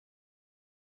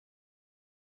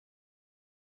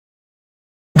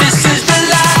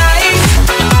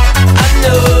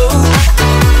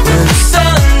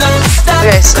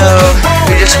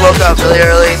woke up really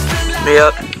early.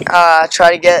 Yep.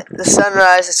 Try to get the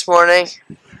sunrise this morning.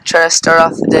 Try to start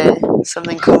off the day with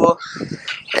something cool.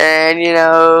 And, you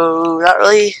know, not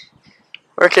really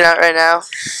working out right now.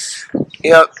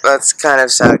 Yep, that's kind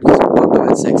of sad because we woke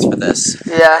up at 6 for this.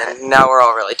 Yeah. And now we're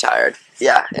all really tired.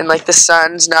 Yeah, and like the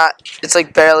sun's not, it's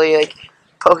like barely like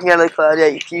poking out of the cloud. Yeah,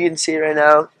 you can see it right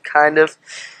now, kind of.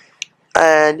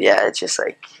 And yeah, it's just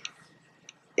like,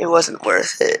 it wasn't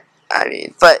worth it. I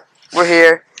mean, but we're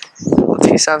here. We'll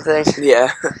do something.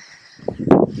 Yeah.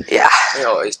 Yeah. We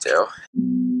always do.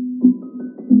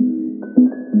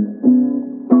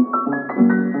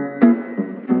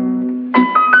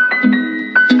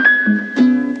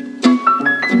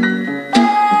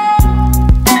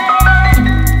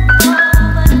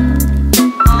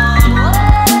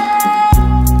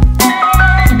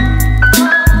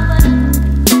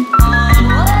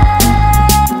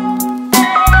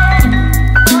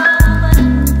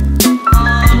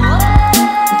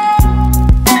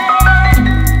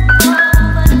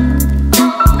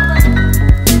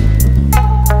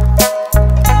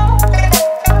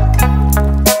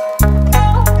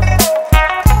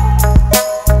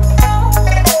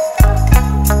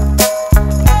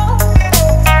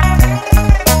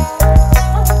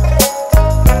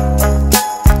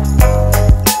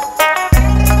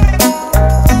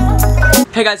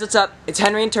 Hey guys, what's up? It's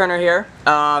Henry and Turner here,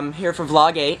 here for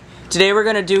vlog 8. Today we're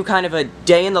gonna do kind of a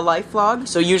day in the life vlog.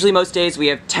 So usually most days we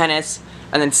have tennis,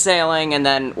 and then sailing, and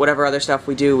then whatever other stuff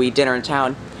we do, we eat dinner in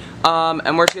town.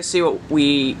 And we're just gonna see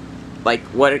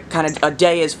what kind of a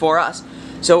day is for us.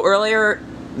 So earlier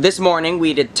this morning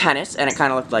we did tennis, and it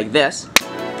kind of looked like this.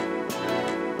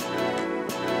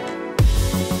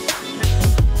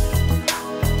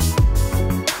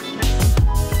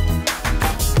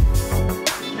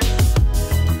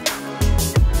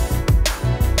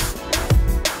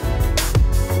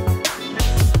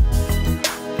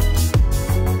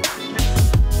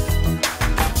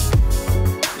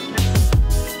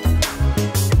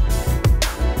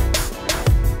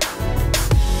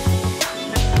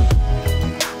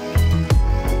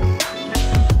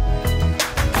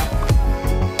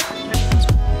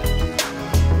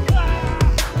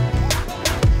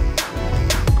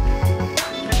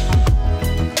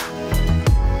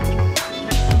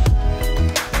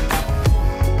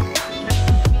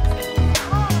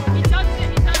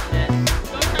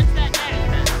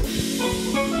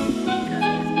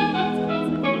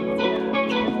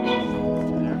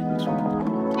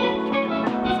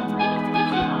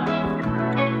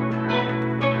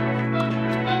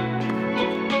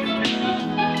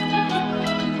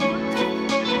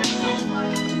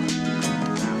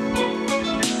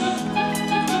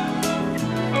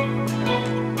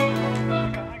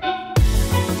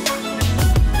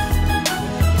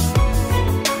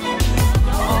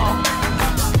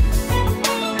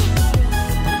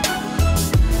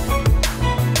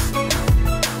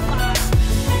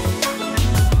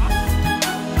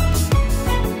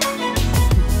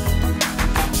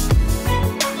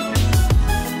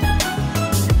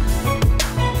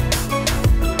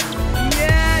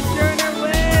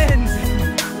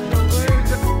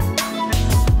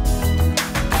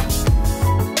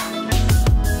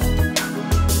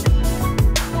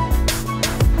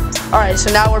 Alright,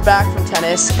 so now we're back from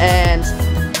tennis, and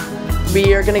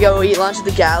we are going to go eat lunch at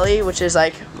the galley, which is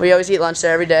like, we always eat lunch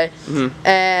there every day.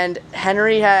 And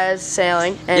Henry has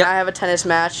sailing, and I have a tennis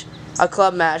match, a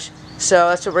club match. So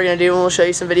that's what we're going to do, and we'll show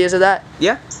you some videos of that.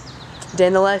 Yeah. Day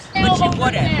in the life. Tia!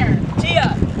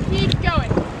 Keep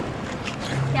going.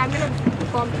 Yeah, I'm going to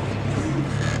bump it.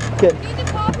 Good. You need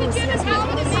to pop it, Janice.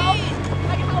 Help me.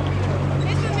 I can help you.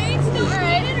 Is the main still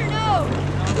rated or no?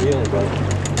 Really, bro.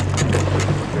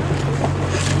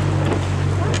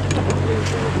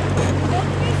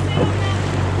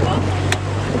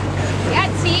 Yeah,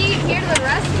 T, here to the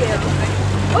rescue.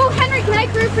 Oh, Henry, can I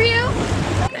crew for you?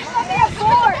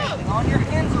 On your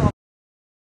hands are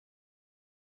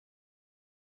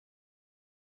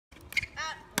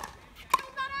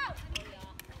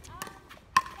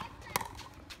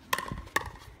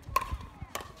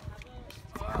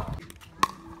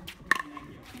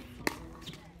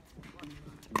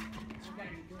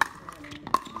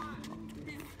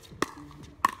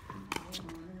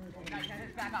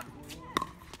back up.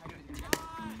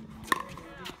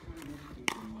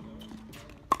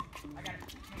 I got it.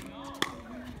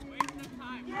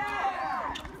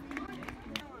 Yeah!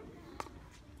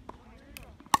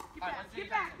 Get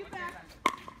back, get back.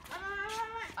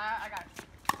 I got it.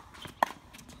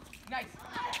 Nice.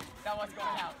 That was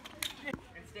going out.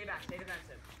 And stay back, stay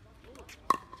defensive.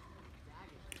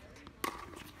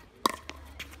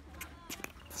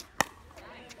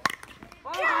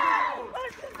 Oh!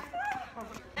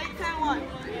 one.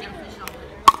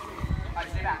 Alright,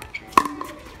 stay back.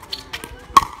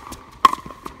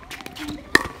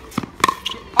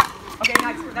 Okay,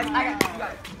 nice. I got it. You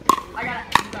got it. I got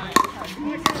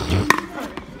it.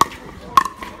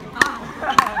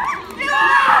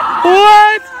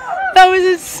 What? That was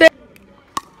insane.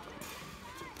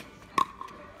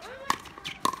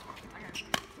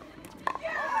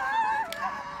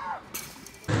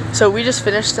 So we just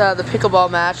finished the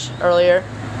pickleball match earlier.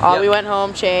 We went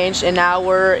home, changed, and now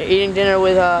we're eating dinner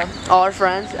with all our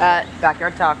friends at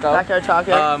Backyard Taco. Backyard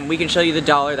Taco. We can show you the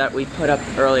dollar that we put up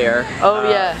earlier. Oh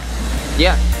yeah.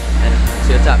 Yeah. And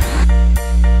see what's up.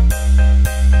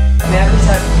 May I please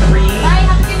have three? Bye,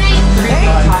 have a good night. Three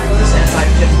tacos and a side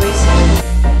of chips, please.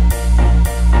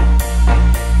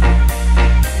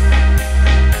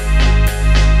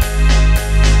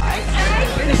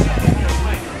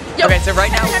 Okay, so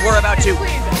right now we're about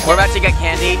to get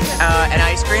candy and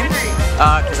ice cream,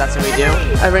 because that's what we do.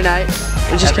 Every night,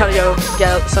 we just gotta go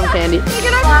get some candy.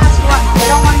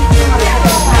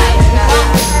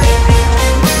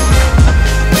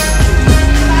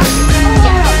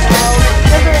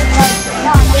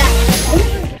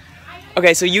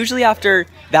 Okay, so usually after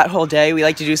that whole day, we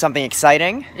like to do something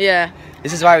exciting. Yeah.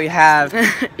 This is why we have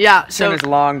Yeah. So Tanner's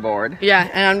longboard. yeah,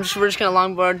 and we're just gonna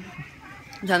longboard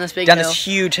down this big Down hill. this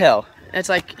huge hill. It's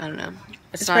like, I don't know.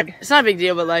 It's not pretty- a big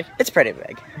deal, but like It's pretty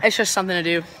big. it's just something to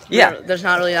do. Yeah. There's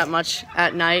not really that much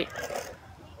at night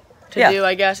to Yeah. do,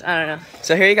 I guess. I don't know.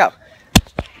 So here you go.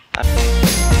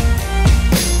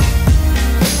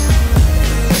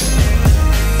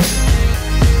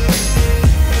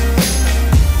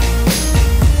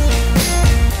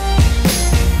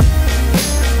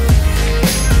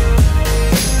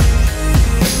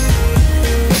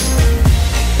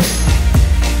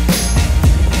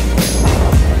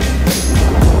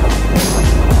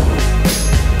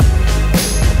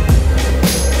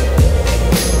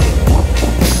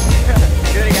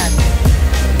 Do it again.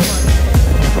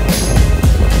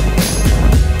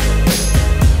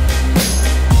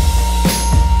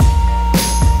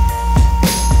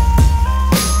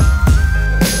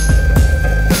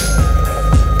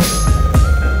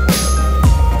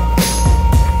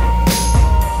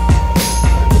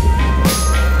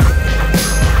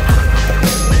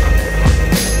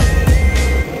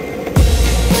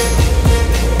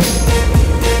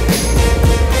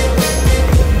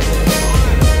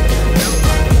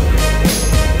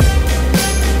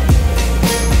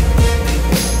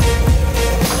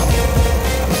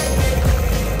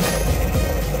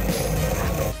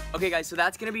 Okay guys, so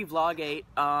that's gonna be vlog 8.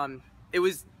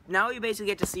 Now you basically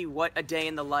get to see what a day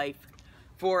in the life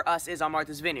for us is on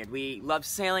Martha's Vineyard. We love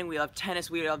sailing, we love tennis,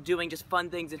 we love doing just fun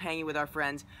things and hanging with our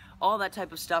friends. All that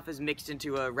type of stuff is mixed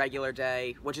into a regular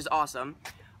day, which is awesome.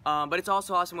 But it's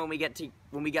also awesome when we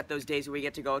get those days where we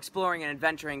get to go exploring and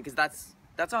adventuring, because that's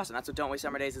awesome. That's what Don't Waste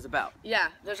Summer Days is about. Yeah,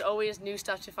 there's always new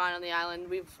stuff to find on the island.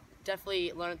 We've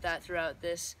definitely learned that throughout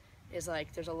this. Is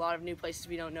like there's a lot of new places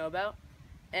we don't know about,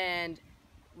 and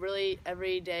really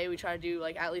every day we try to do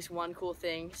like at least one cool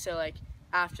thing. So like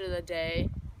after the day,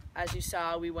 as you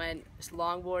saw, we went just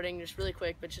longboarding, just really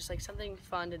quick, but just like something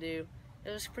fun to do.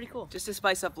 It was pretty cool. Just to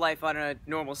spice up life on a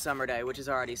normal summer day, which is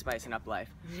already spicing up life.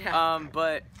 Yeah.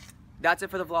 But that's it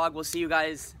for the vlog. We'll see you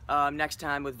guys next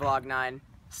time with vlog 9.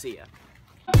 See ya.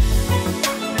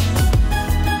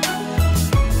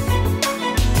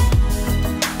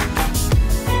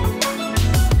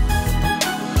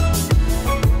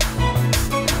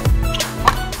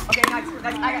 Okay, nice.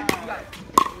 I got it. You got it.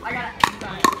 I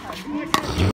got it.